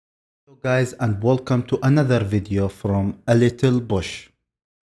Hello guys, and welcome to another video from A Little Bush.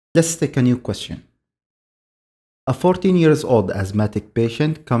 Let's take a new question. A 14 years old asthmatic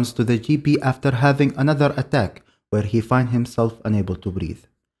patient comes to the GP after having another attack where he finds himself unable to breathe.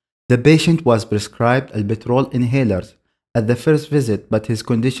 The patient was prescribed albuterol inhalers at the first visit, but his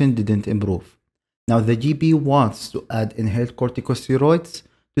condition didn't improve. Now the GP wants to add inhaled corticosteroids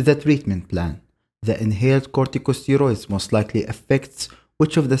to the treatment plan. The inhaled corticosteroids most likely affects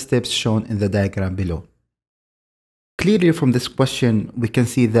which of the steps shown in the diagram below. Clearly from this question, we can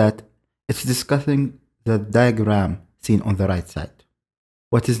see that it's discussing the diagram seen on the right side,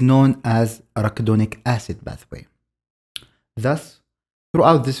 what is known as arachidonic acid pathway. Thus,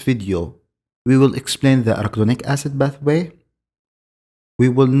 throughout this video, we will explain the arachidonic acid pathway. We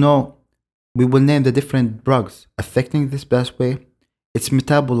will name the different drugs affecting this pathway, its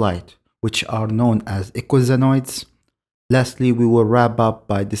metabolite, which are known as eicosanoids. Lastly, we will wrap up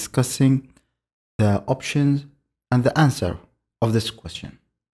by discussing the options and the answer of this question.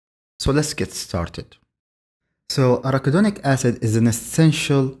 So let's get started. So arachidonic acid is an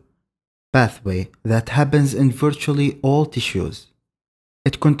essential pathway that happens in virtually all tissues.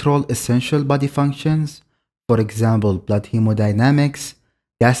 It controls essential body functions, for example, blood hemodynamics,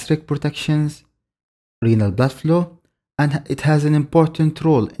 gastric protections, renal blood flow, and it has an important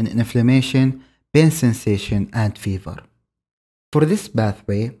role in inflammation, pain sensation, and fever. For this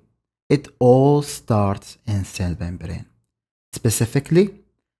pathway, it all starts in cell membrane, specifically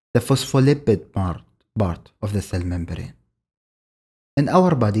the phospholipid part of the cell membrane. In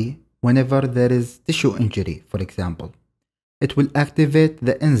our body, whenever there is tissue injury, for example, it will activate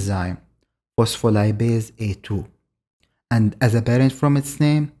the enzyme phospholipase A2. And as apparent from its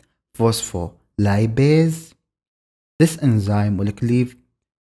name, phospholipase, this enzyme will cleave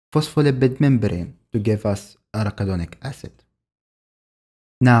phospholipid membrane to give us arachidonic acid.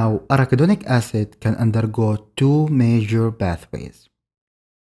 Now, arachidonic acid can undergo two major pathways.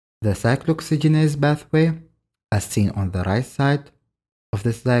 The cyclooxygenase pathway, as seen on the right side of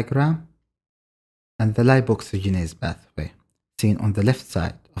this diagram, and the lipoxygenase pathway, seen on the left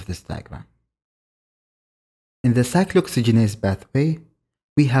side of this diagram. In the cyclooxygenase pathway,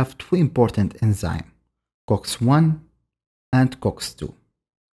 we have two important enzymes, COX-1 and COX-2.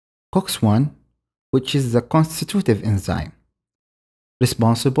 COX-1, which is the constitutive enzyme,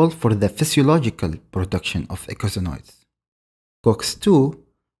 responsible for the physiological production of eicosanoids. COX-2,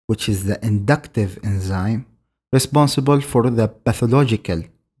 which is the inductive enzyme, responsible for the pathological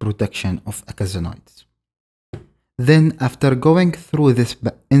production of eicosanoids. Then, after going through these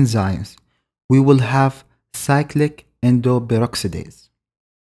enzymes, we will have cyclic endoperoxidase,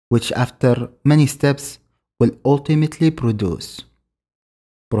 which after many steps will ultimately produce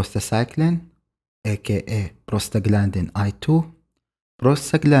prostacyclin, aka prostaglandin I2,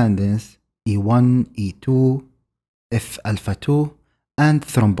 prostaglandins E1, E2, F-alpha-2, and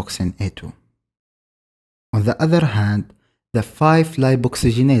thromboxane A2. On the other hand, the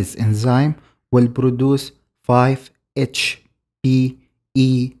 5-lipoxygenase enzyme will produce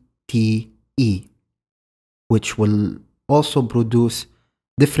 5-HPETE, which will also produce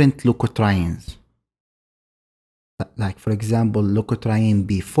different leukotrienes, like for example leukotriene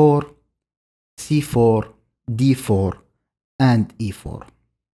B4, C4, D4, and E4.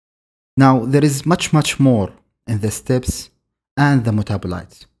 Now there is much more in the steps and the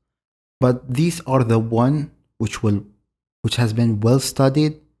metabolites, but these are the one which has been well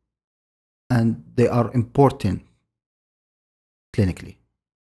studied and they are important clinically.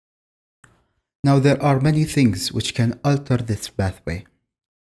 Now there are many things which can alter this pathway.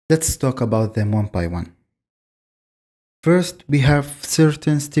 Let's talk about them one by one. First, we have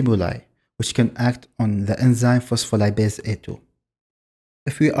certain stimuli which can act on the enzyme phospholipase A2.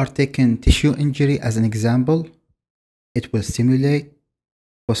 If we are taking tissue injury as an example, it will stimulate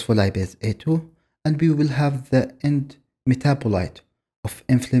phospholipase A2 and we will have the end metabolite of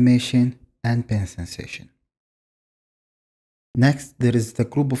inflammation and pain sensation. Next, there is the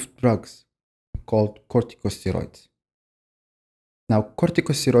group of drugs called corticosteroids. Now,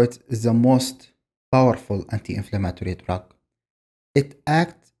 corticosteroids is the most powerful anti-inflammatory drug. It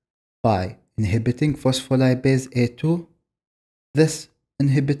acts by inhibiting phospholipase A2, thus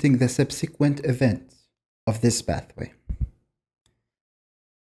inhibiting the subsequent events of this pathway.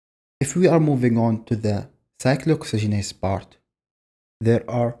 If we are moving on to the cyclooxygenase part, there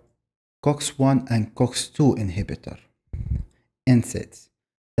are COX-1 and COX-2 inhibitor, NSAIDs,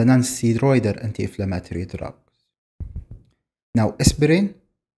 the non-steroidal anti-inflammatory drugs. Now, Aspirin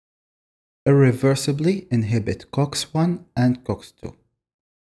irreversibly inhibit COX-1 and COX-2.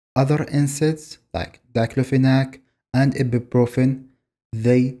 Other NSAIDs like diclofenac and ibuprofen,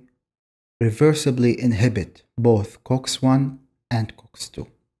 they reversibly inhibit both COX-1 and COX-2.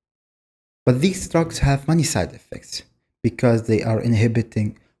 But these drugs have many side effects because they are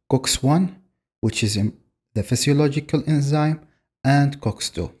inhibiting COX-1, which is the physiological enzyme, and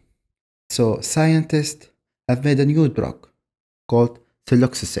COX-2. So scientists have made a new drug called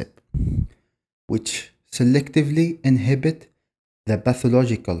Celecoxib, which selectively inhibit the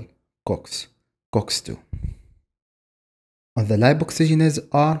pathological COX-2. On the lipoxygenase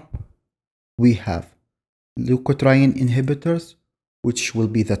arm, we have leukotriene inhibitors, which will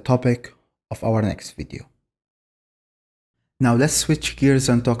be the topic of our next video. Now let's switch gears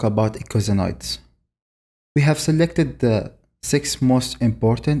and talk about eicosanoids. We have selected the 6 most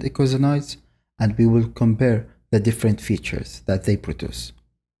important eicosanoids, and we will compare the different features that they produce.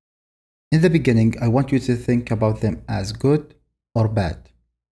 In the beginning, I want you to think about them as good or bad.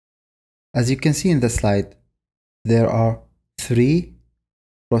 As you can see in the slide, there are 3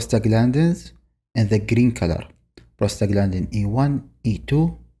 prostaglandins in the green color: prostaglandin E1,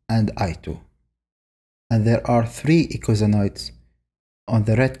 E2, and I2. And there are 3 eicosanoids on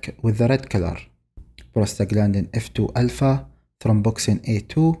the with the red color: prostaglandin F2 alpha, thromboxane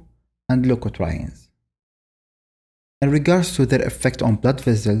A2, and leukotrienes. In regards to their effect on blood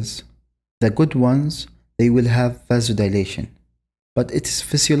vessels, the good ones, they will have vasodilation, but it is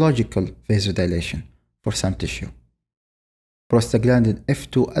physiological vasodilation for some tissue. Prostaglandin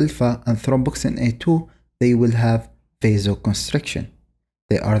F2 alpha and thromboxane A2, they will have vasoconstriction.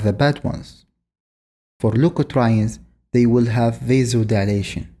 They are the bad ones. For leukotrienes, they will have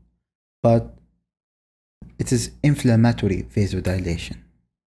vasodilation, but it is inflammatory vasodilation.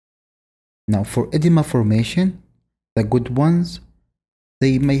 Now for edema formation, the good ones,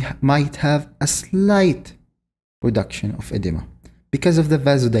 they might have a slight production of edema because of the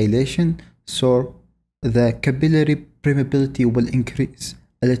vasodilation, so the capillary permeability will increase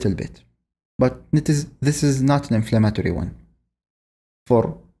a little bit, but this is not an inflammatory one.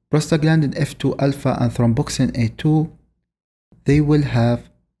 For prostaglandin F2 alpha and thromboxane A2, they will have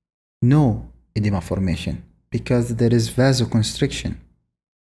no edema formation because there is vasoconstriction.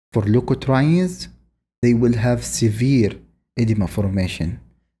 For leukotrienes, they will have severe edema formation.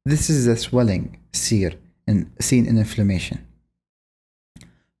 This is the swelling seen in inflammation.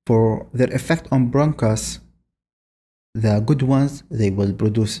 For their effect on bronchus, the good ones, they will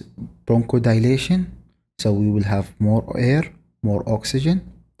produce bronchodilation, so we will have more air, more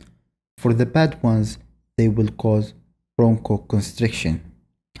oxygen. For the bad ones, they will cause bronchoconstriction,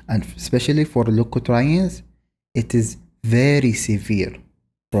 and especially for leukotrienes, it is very severe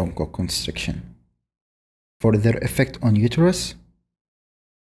bronchoconstriction. For their effect on uterus,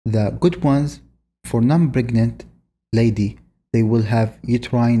 the good ones, for non-pregnant lady, they will have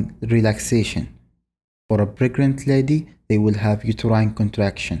uterine relaxation. For a pregnant lady, they will have uterine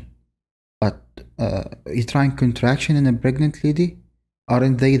contraction. But uterine contraction in a pregnant lady,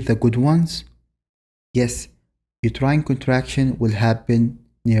 aren't they the good ones? Yes, uterine contraction will happen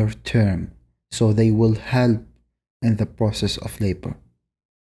near term, so they will help in the process of labor.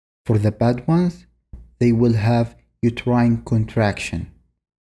 For the bad ones, they will have uterine contraction,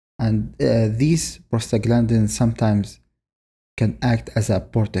 and these prostaglandins sometimes can act as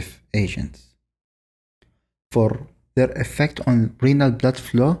abortive agents. For their effect on renal blood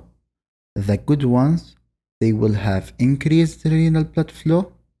flow, the good ones, they will have increased renal blood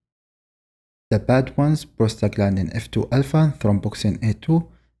flow. The bad ones, prostaglandin F2 alpha and thromboxane A2,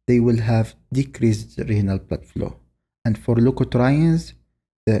 they will have decreased renal blood flow. And for leukotrienes,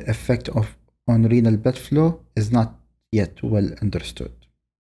 the effect on renal blood flow is not yet well understood.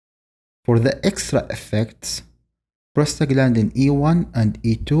 For the extra effects, prostaglandin E1 and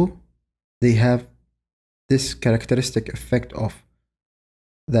E2, they have this characteristic effect of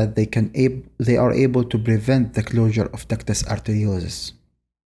that they are able to prevent the closure of ductus arteriosus.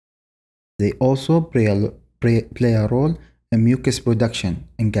 They also play a role in mucus production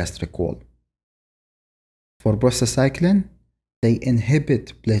in gastric wall. For prostacyclin, they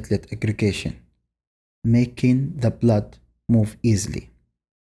inhibit platelet aggregation, making the blood move easily.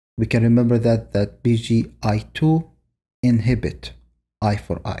 We can remember that PGI2 inhibit eye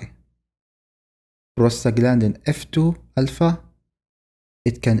for eye. Prostaglandin F2 alpha,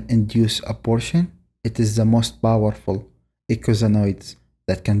 it can induce abortion. It is the most powerful eicosanoids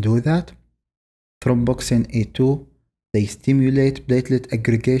that can do that. Thromboxane A2, they stimulate platelet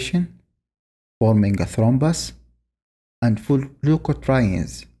aggregation, forming a thrombus. And for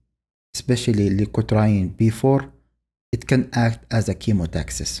leukotrienes, especially leukotriene B4, it can act as a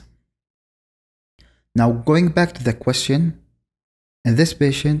chemotaxis. Now going back to the question, in this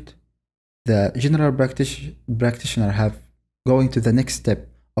patient, the general practitioner going to the next step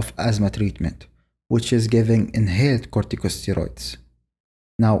of asthma treatment, which is giving inhaled corticosteroids.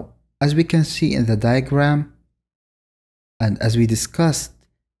 Now, as we can see in the diagram, and as we discussed,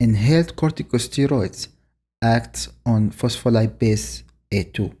 inhaled corticosteroids acts on phospholipase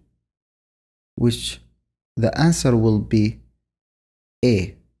A2, which the answer will be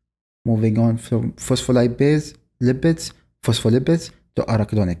A, moving on from phospholipase lipids, phospholipids to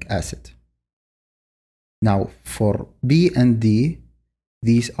arachidonic acid. Now for B and D,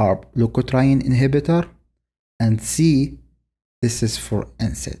 these are leukotriene inhibitor, and C, this is for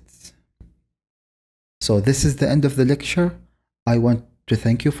NSAIDs. So this is the end of the lecture. I want to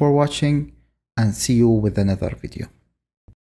thank you for watching and see you with another video.